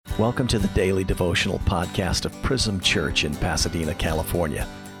Welcome to the daily devotional podcast of Prism Church in Pasadena, California.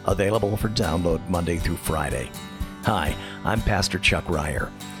 Available for download Monday through Friday. Hi, I'm Pastor Chuck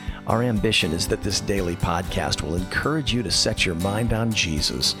Ryor. Our ambition is that this daily podcast will encourage you to set your mind on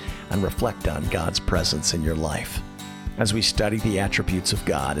Jesus and reflect on God's presence in your life. As we study the attributes of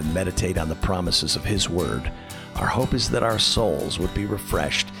God and meditate on the promises of His Word, our hope is that our souls would be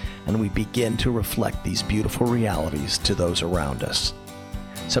refreshed and we begin to reflect these beautiful realities to those around us.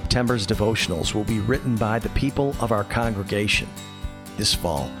 September's devotionals will be written by the people of our congregation. This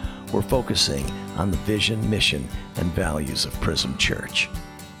fall, we're focusing on the vision, mission, and values of Prism Church.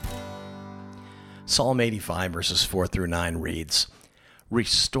 Psalm 85, verses 4 through 9 reads,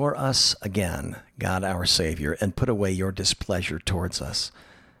 "Restore us again, God our Savior, and put away your displeasure towards us.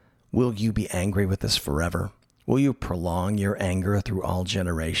 Will you be angry with us forever? Will you prolong your anger through all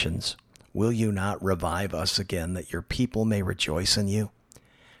generations? Will you not revive us again, that your people may rejoice in you?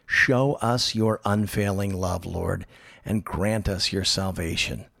 Show us your unfailing love, Lord, and grant us your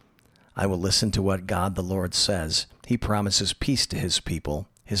salvation. I will listen to what God the Lord says. He promises peace to His people,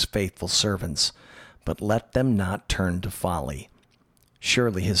 His faithful servants, but let them not turn to folly.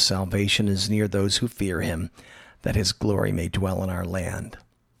 Surely His salvation is near those who fear Him, that His glory may dwell in our land."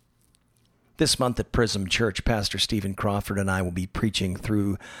 This month at Prism Church, Pastor Stephen Crawford and I will be preaching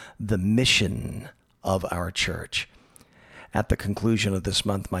through the mission of our church. At the conclusion of this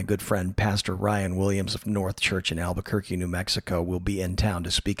month, my good friend, Pastor Ryan Williams of North Church in Albuquerque, New Mexico, will be in town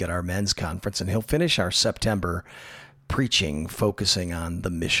to speak at our men's conference, and he'll finish our September preaching focusing on the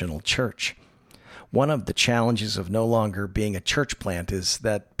missional church. One of the challenges of no longer being a church plant is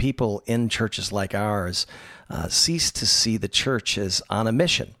that people in churches like ours cease to see the church as on a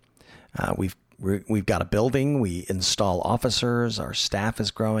mission. We've got a building, we install officers, our staff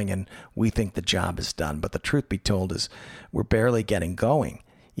is growing, and we think the job is done. But the truth be told is we're barely getting going.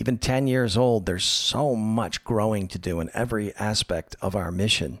 Even 10 years old, there's so much growing to do in every aspect of our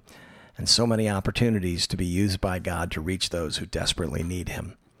mission, and so many opportunities to be used by God to reach those who desperately need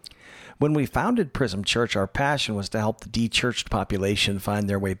Him. When we founded Prism Church, our passion was to help the de-churched population find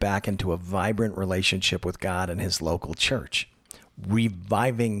their way back into a vibrant relationship with God and His local church.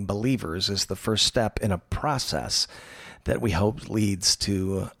 Reviving believers is the first step in a process that we hope leads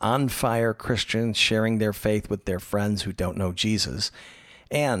to on-fire Christians sharing their faith with their friends who don't know Jesus,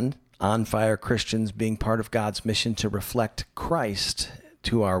 and on-fire Christians being part of God's mission to reflect Christ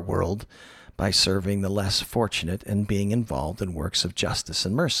to our world by serving the less fortunate and being involved in works of justice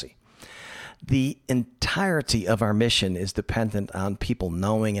and mercy. The entirety of our mission is dependent on people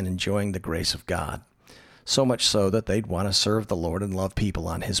knowing and enjoying the grace of God. So much so that they'd want to serve the Lord and love people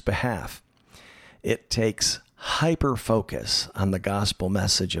on His behalf. It takes hyper-focus on the gospel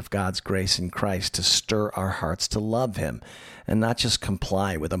message of God's grace in Christ to stir our hearts to love Him and not just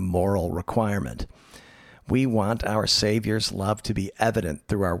comply with a moral requirement. We want our Savior's love to be evident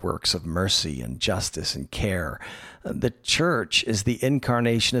through our works of mercy and justice and care. The church is the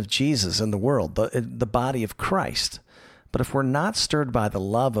incarnation of Jesus in the world, the body of Christ. But if we're not stirred by the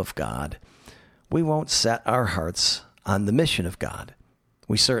love of God, we won't set our hearts on the mission of God.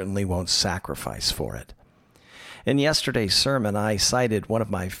 We certainly won't sacrifice for it. In yesterday's sermon, I cited one of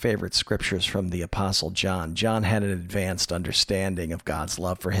my favorite scriptures from the Apostle John. John had an advanced understanding of God's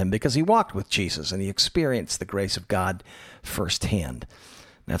love for him because he walked with Jesus and he experienced the grace of God firsthand.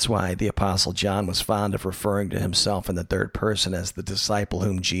 That's why the Apostle John was fond of referring to himself in the third person as the disciple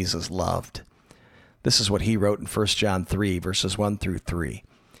whom Jesus loved. This is what he wrote in 1 John 3, verses 1 through 3.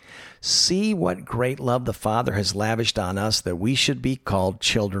 "See what great love the Father has lavished on us that we should be called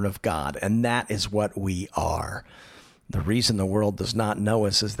children of God, and that is what we are. The reason the world does not know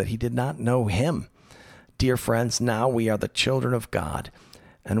us is that He did not know Him. Dear friends, now we are the children of God,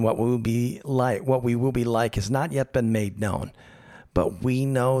 and what we will be like has not yet been made known. But we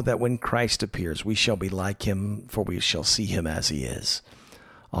know that when Christ appears, we shall be like Him, for we shall see Him as He is.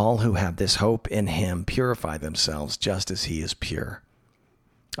 All who have this hope in Him purify themselves just as He is pure."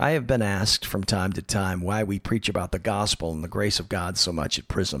 I have been asked from time to time why we preach about the gospel and the grace of God so much at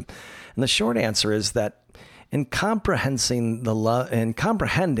Prism. And the short answer is that in comprehending the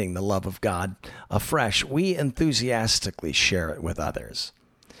love of God afresh, we enthusiastically share it with others.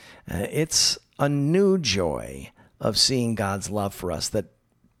 It's a new joy of seeing God's love for us that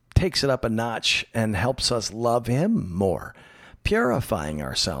takes it up a notch and helps us love Him more, purifying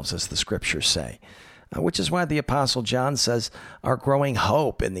ourselves, as the scriptures say. Which is why the Apostle John says our growing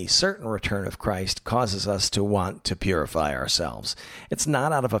hope in the certain return of Christ causes us to want to purify ourselves. It's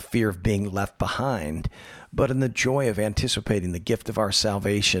not out of a fear of being left behind, but in the joy of anticipating the gift of our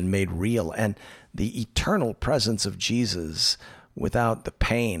salvation made real and the eternal presence of Jesus without the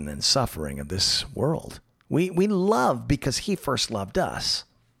pain and suffering of this world. We love because he first loved us.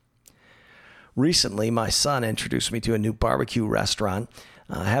 Recently, my son introduced me to a new barbecue restaurant.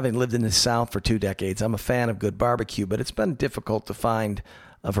 Having lived in the South for 2 decades, I'm a fan of good barbecue, but it's been difficult to find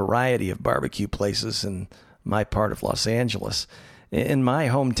a variety of barbecue places in my part of Los Angeles. In my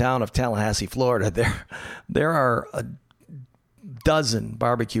hometown of Tallahassee, Florida, there are a dozen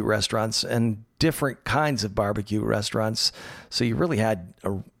barbecue restaurants and different kinds of barbecue restaurants. So you really had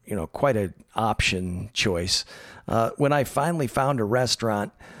quite an option choice. When I finally found a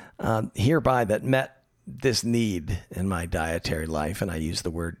restaurant hereby that met this need in my dietary life, and I use the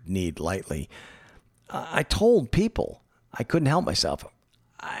word need lightly, I told people I couldn't help myself.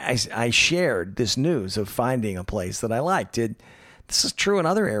 I shared this news of finding a place that I liked. This is true in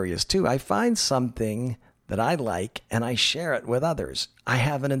other areas too. I find something that I like and I share it with others. I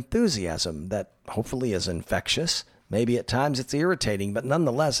have an enthusiasm that hopefully is infectious. Maybe at times it's irritating, but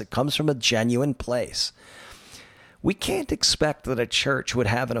nonetheless, it comes from a genuine place. We can't expect that a church would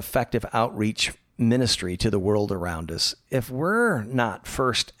have an effective outreach ministry to the world around us if we're not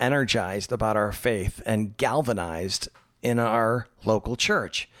first energized about our faith and galvanized in our local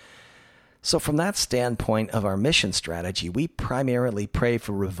church. So from that standpoint of our mission strategy, we primarily pray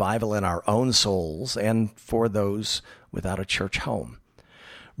for revival in our own souls and for those without a church home.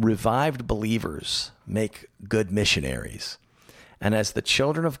 Revived believers make good missionaries. And as the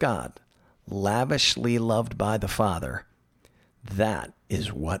children of God, lavishly loved by the Father, that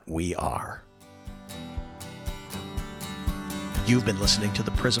is what we are. You've been listening to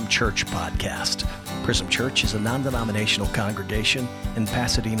the Prism Church podcast. Prism Church is a non-denominational congregation in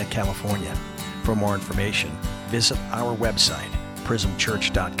Pasadena, California. For more information, visit our website,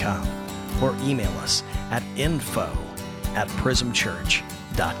 prismchurch.com, or email us at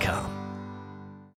info@prismchurch.com.